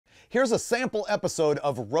Here's a sample episode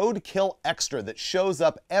of Roadkill Extra that shows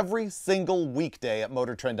up every single weekday at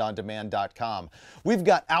MotorTrendOnDemand.com. We've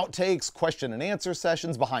got outtakes, question and answer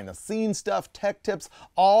sessions, behind the scenes stuff, tech tips,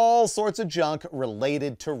 all sorts of junk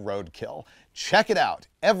related to roadkill. Check it out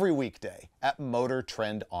every weekday at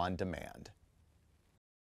MotorTrend On Demand.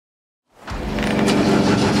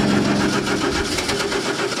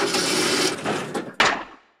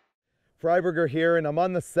 Freiberger here, and I'm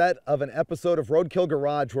on the set of an episode of Roadkill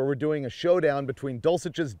Garage where we're doing a showdown between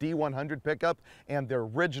Dulcich's D100 pickup and the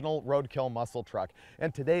original Roadkill Muscle Truck.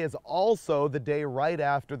 And today is also the day right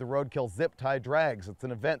after the Roadkill Zip Tie Drags. It's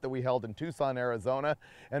an event that we held in Tucson, Arizona,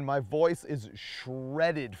 and my voice is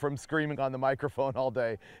shredded from screaming on the microphone all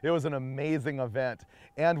day. It was an amazing event.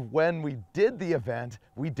 And when we did the event,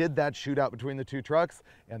 we did that shootout between the two trucks,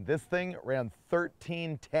 and this thing ran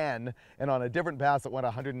 1310, and on a different pass it went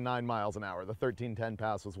 109 miles an hour. The 1310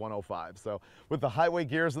 pass was 105. So with the highway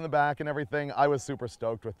gears in the back and everything, I was super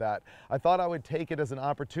stoked with that. I thought I would take it as an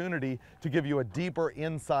opportunity to give you a deeper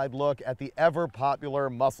inside look at the ever popular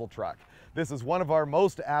muscle truck. This is one of our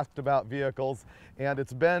most asked about vehicles, and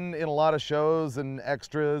it's been in a lot of shows and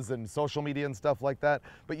extras and social media and stuff like that,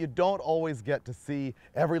 but you don't always get to see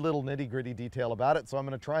every little nitty-gritty detail about it. So I'm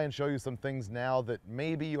going to try and show you some things now that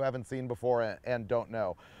maybe you haven't seen before and don't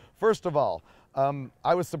know. First of all,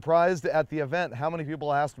 I was surprised at the event how many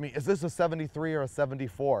people asked me, is this a 73 or a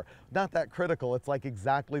 74? Not that critical, it's like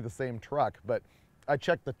exactly the same truck, but I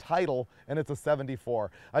checked the title and it's a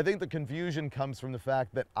 74. I think the confusion comes from the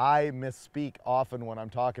fact that I misspeak often when I'm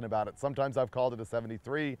talking about it. Sometimes I've called it a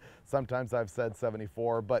 73, sometimes I've said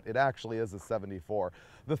 74, but it actually is a 74.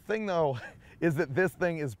 The thing though is that this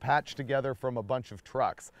thing is patched together from a bunch of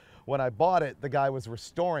trucks. When I bought it, the guy was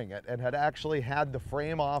restoring it and had actually had the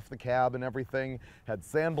frame off the cab and everything, had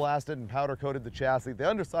sandblasted and powder coated the chassis. The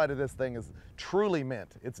underside of this thing is truly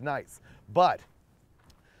mint. It's nice. But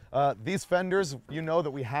these fenders, you know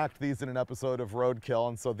that we hacked these in an episode of Roadkill,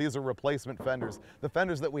 and so these are replacement fenders. The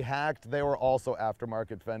fenders that we hacked, they were also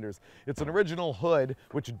aftermarket fenders. It's an original hood,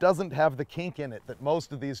 which doesn't have the kink in it that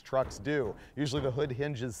most of these trucks do. Usually the hood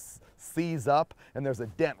hinges seize up, and there's a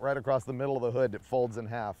dent right across the middle of the hood that folds in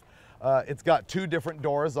half. It's got two different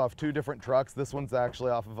doors off two different trucks. This one's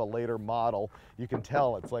actually off of a later model. You can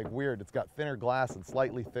tell it's like weird. It's got thinner glass and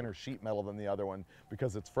slightly thinner sheet metal than the other one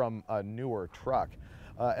because it's from a newer truck.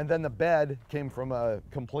 And then the bed came from a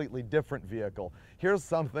completely different vehicle. Here's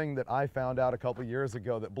something that I found out a couple years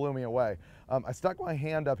ago that blew me away. I stuck my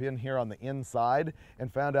hand up in here on the inside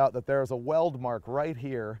and found out that there's a weld mark right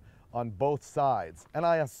here on both sides, and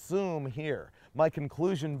I assume here. My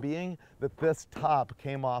conclusion being that this top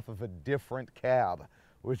came off of a different cab,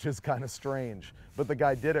 which is kind of strange, but the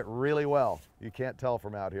guy did it really well. You can't tell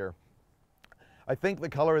from out here. I think the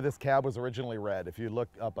color of this cab was originally red. If you look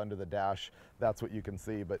up under the dash, that's what you can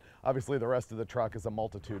see, but obviously the rest of the truck is a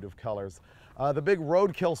multitude of colors. The big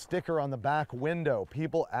Roadkill sticker on the back window,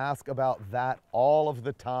 people ask about that all of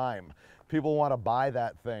the time. People want to buy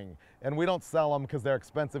that thing, and we don't sell them because they're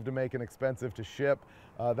expensive to make and expensive to ship.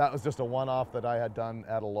 That was just a one-off that I had done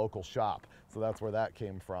at a local shop, so that's where that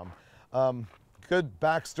came from. Good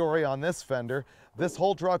backstory on this fender. This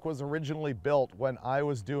whole truck was originally built when I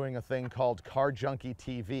was doing a thing called Car Junkie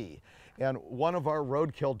TV. And one of our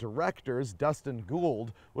Roadkill directors, Dustin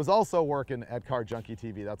Gould, was also working at Car Junkie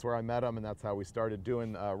TV. That's where I met him, and that's how we started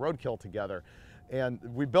doing Roadkill together. And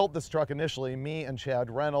we built this truck initially, me and Chad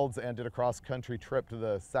Reynolds, and did a cross-country trip to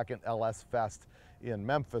the second LS Fest in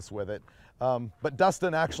Memphis with it. But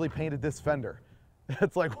Dustin actually painted this fender.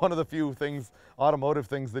 It's like one of the few things, automotive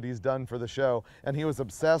things that he's done for the show. And he was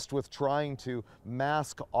obsessed with trying to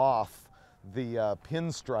mask off the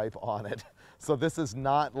pinstripe on it. So this is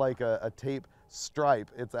not like a tape stripe.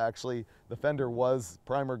 It's actually, the fender was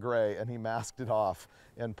primer gray and he masked it off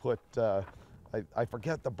and put, I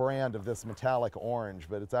forget the brand of this metallic orange,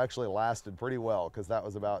 but it's actually lasted pretty well because that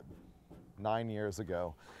was about 9 years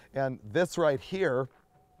ago. And this right here,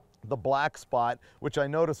 the black spot, which I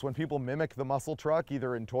notice when people mimic the muscle truck,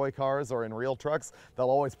 either in toy cars or in real trucks,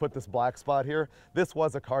 they'll always put this black spot here. This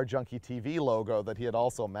was a Car Junkie TV logo that he had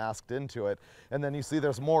also masked into it. And then you see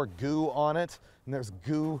there's more goo on it, and there's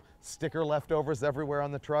goo sticker leftovers everywhere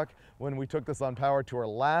on the truck. When we took this on Power Tour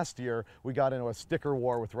last year, we got into a sticker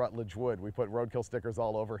war with Rutledge Wood. We put Roadkill stickers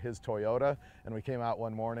all over his Toyota, and we came out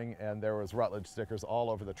one morning and there was Rutledge stickers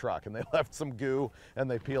all over the truck, and they left some goo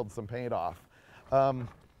and they peeled some paint off.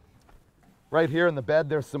 Right here in the bed,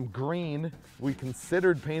 there's some green. We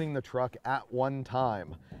considered painting the truck at one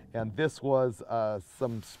time, and this was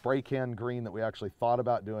some spray can green that we actually thought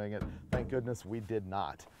about doing it. Thank goodness we did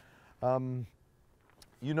not.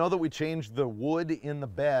 You know that we changed the wood in the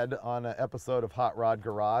bed on an episode of Hot Rod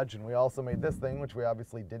Garage, and we also made this thing, which we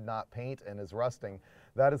obviously did not paint and is rusting.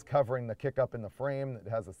 That is covering the kick-up in the frame that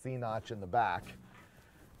has a C-notch in the back.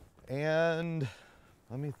 And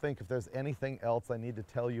let me think if there's anything else I need to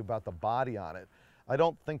tell you about the body on it. I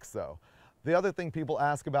don't think so. The other thing people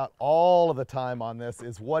ask about all of the time on this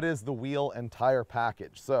is what is the wheel and tire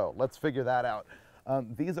package? So let's figure that out.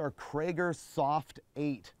 These are Krager Soft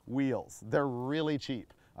 8 wheels. They're really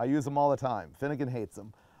cheap. I use them all the time. Finnegan hates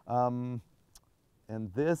them.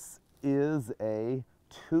 And this is a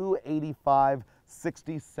 285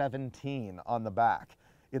 60/17 on the back.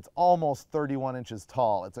 It's almost 31 inches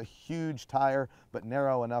tall. It's a huge tire, but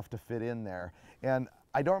narrow enough to fit in there. And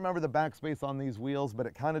I don't remember the backspace on these wheels, but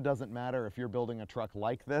it kind of doesn't matter if you're building a truck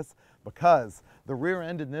like this, because the rear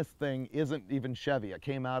end in this thing isn't even Chevy. It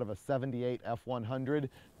came out of a 78 F100,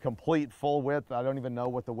 complete full width. I don't even know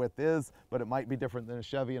what the width is, but it might be different than a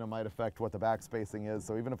Chevy, and it might affect what the backspacing is.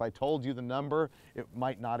 So even if I told you the number, it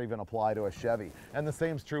might not even apply to a Chevy. And the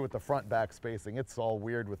same's true with the front backspacing. It's all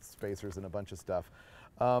weird with spacers and a bunch of stuff.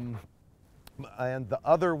 And the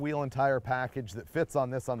other wheel and tire package that fits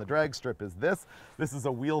on this on the drag strip is this. This is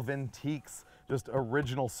a Wheel Vintiques, just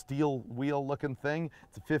original steel wheel looking thing.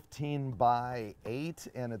 It's a 15x8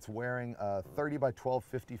 and it's wearing a 30x12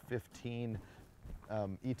 50/15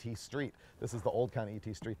 ET Street. This is the old kind of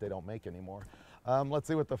ET Street they don't make anymore. Let's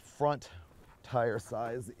see what the front tire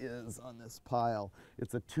size is on this pile.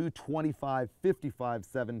 It's a 225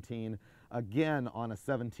 55/17, again on a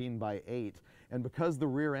 17x8. And because the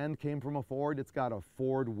rear end came from a Ford, it's got a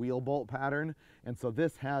Ford wheel bolt pattern. And so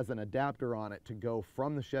this has an adapter on it to go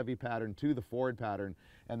from the Chevy pattern to the Ford pattern.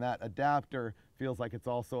 And that adapter feels like it's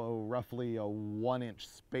also roughly a 1-inch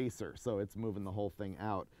spacer. So it's moving the whole thing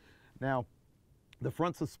out. Now, the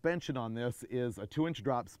front suspension on this is a 2-inch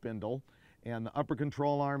drop spindle. And the upper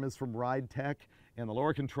control arm is from Ride Tech, and the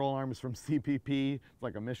lower control arm is from CPP. It's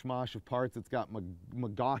like a mishmash of parts. It's got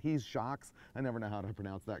McGaughey's shocks. I never know how to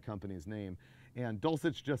pronounce that company's name. And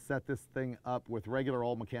Dulcich just set this thing up with regular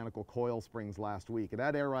old mechanical coil springs last week. It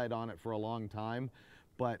had air ride on it for a long time,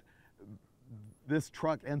 but this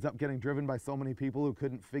truck ends up getting driven by so many people who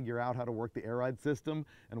couldn't figure out how to work the air ride system.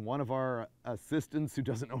 And one of our assistants who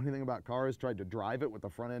doesn't know anything about cars tried to drive it with the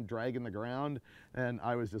front end dragging the ground, and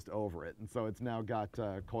I was just over it. And so it's now got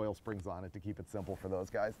coil springs on it to keep it simple for those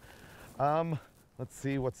guys. Let's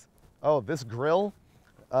see what's, oh, this grill.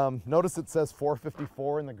 Notice it says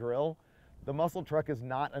 454 in the grill. The muscle truck is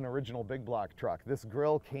not an original big block truck. This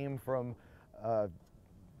grill came from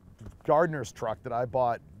Gardner's truck that I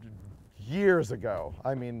bought years ago.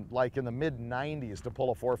 I mean, like in the mid-90s to pull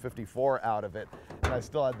a 454 out of it, and I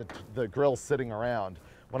still had the grill sitting around.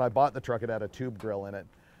 When I bought the truck, it had a tube grill in it.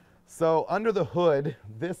 So under the hood,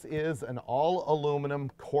 this is an all-aluminum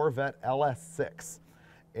Corvette LS6,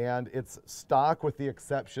 and it's stock with the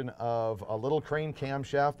exception of a little crane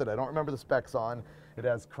camshaft that I don't remember the specs on. It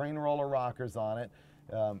has crane roller rockers on it.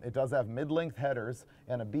 It does have mid-length headers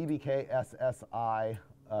and a BBK SSI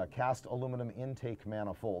cast aluminum intake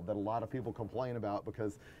manifold that a lot of people complain about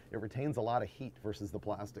because it retains a lot of heat versus the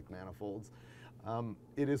plastic manifolds.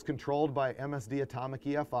 It is controlled by MSD Atomic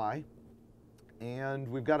EFI, and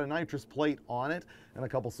we've got a nitrous plate on it and a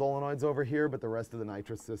couple solenoids over here, but the rest of the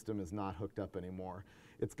nitrous system is not hooked up anymore.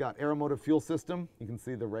 It's got aeromotive fuel system. You can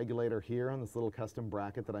see the regulator here on this little custom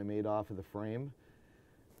bracket that I made off of the frame.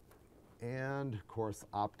 And of course,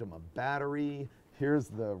 Optima battery. Here's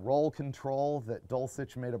the roll control that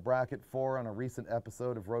Dulcich made a bracket for on a recent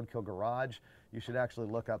episode of Roadkill Garage. You should actually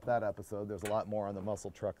look up that episode. There's a lot more on the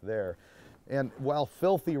muscle truck there. And while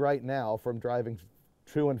filthy right now from driving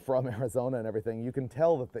to and from Arizona and everything, you can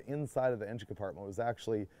tell that the inside of the engine compartment was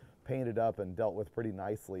actually painted up and dealt with pretty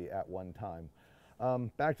nicely at one time.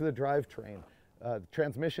 Back to the drivetrain. The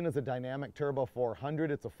transmission is a dynamic turbo 400.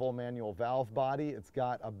 It's a full manual valve body. It's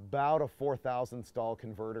got about a 4,000 stall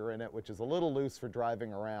converter in it, which is a little loose for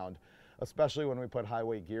driving around, especially when we put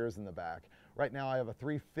highway gears in the back. Right now I have a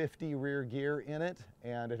 350 rear gear in it,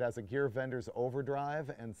 and it has a gear vendor's overdrive,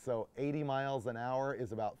 and so 80 miles an hour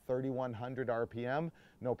is about 3,100 RPM.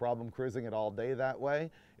 No problem cruising it all day that way.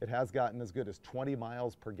 It has gotten as good as 20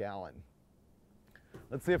 miles per gallon.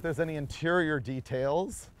 Let's see if there's any interior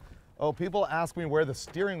details. Oh, people ask me where the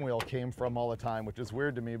steering wheel came from all the time, which is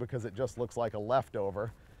weird to me because it just looks like a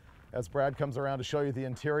leftover. As Brad comes around to show you the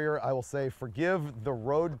interior, I will say forgive the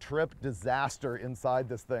road trip disaster inside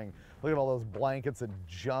this thing. Look at all those blankets and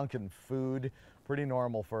junk and food. Pretty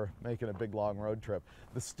normal for making a big long road trip.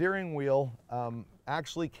 The steering wheel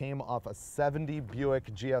actually came off a 70 Buick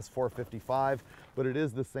GS 455, but it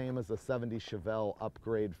is the same as a 70 Chevelle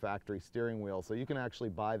upgrade factory steering wheel. So you can actually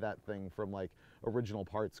buy that thing from like Original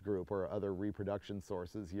Parts Group or other reproduction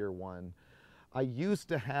sources year one. I used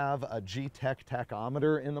to have a G-Tech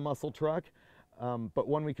tachometer in the muscle truck, but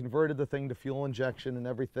when we converted the thing to fuel injection and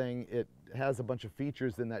everything, it has a bunch of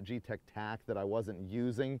features in that G-Tech tach that I wasn't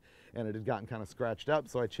using, and it had gotten kind of scratched up,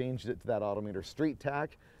 so I changed it to that Autometer Street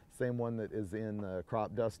tach, same one that is in the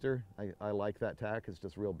Crop Duster. I like that tach, it's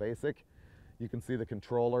just real basic. You can see the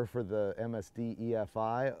controller for the MSD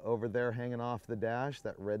EFI over there hanging off the dash,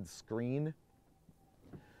 that red screen.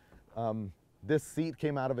 This seat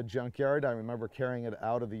came out of a junkyard. I remember carrying it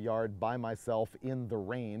out of the yard by myself in the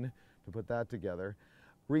rain to put that together.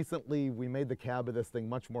 Recently, we made the cab of this thing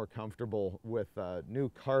much more comfortable with new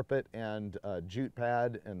carpet and jute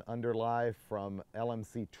pad and underlie from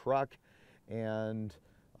LMC Truck. And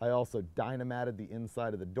I also dynamatted the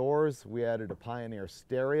inside of the doors. We added a Pioneer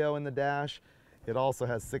stereo in the dash. It also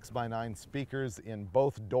has 6x9 speakers in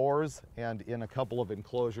both doors and in a couple of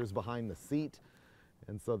enclosures behind the seat.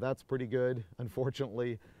 And so that's pretty good.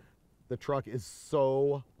 Unfortunately, the truck is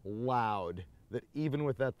so loud that even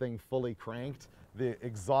with that thing fully cranked, the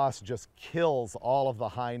exhaust just kills all of the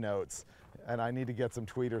high notes. And I need to get some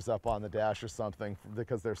tweeters up on the dash or something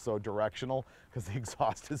because they're so directional, because the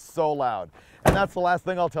exhaust is so loud. And that's the last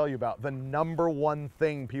thing I'll tell you about. The number one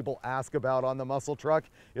thing people ask about on the muscle truck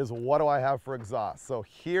is, what do I have for exhaust? So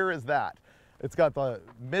here is that. It's got the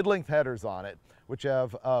mid-length headers on it, which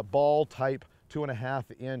have a ball type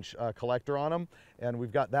 2.5-inch collector on them, and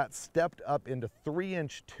we've got that stepped up into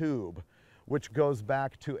 3-inch tube, which goes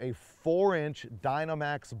back to a 4-inch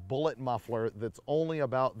Dynamax bullet muffler that's only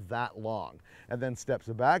about that long, and then steps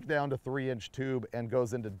back down to 3-inch tube and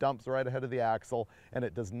goes into dumps right ahead of the axle, and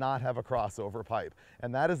it does not have a crossover pipe.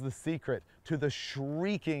 And that is the secret to the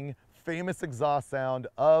shrieking famous exhaust sound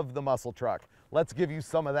of the muscle truck. Let's give you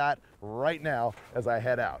some of that right now as I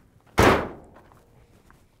head out.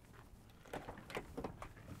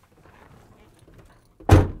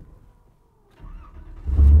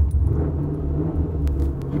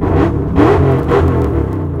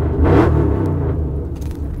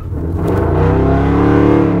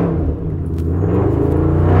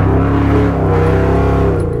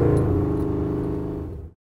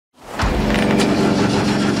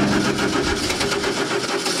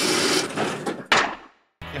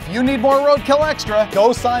 If you need more Roadkill Extra,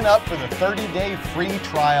 go sign up for the 30-day free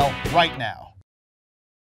trial right now.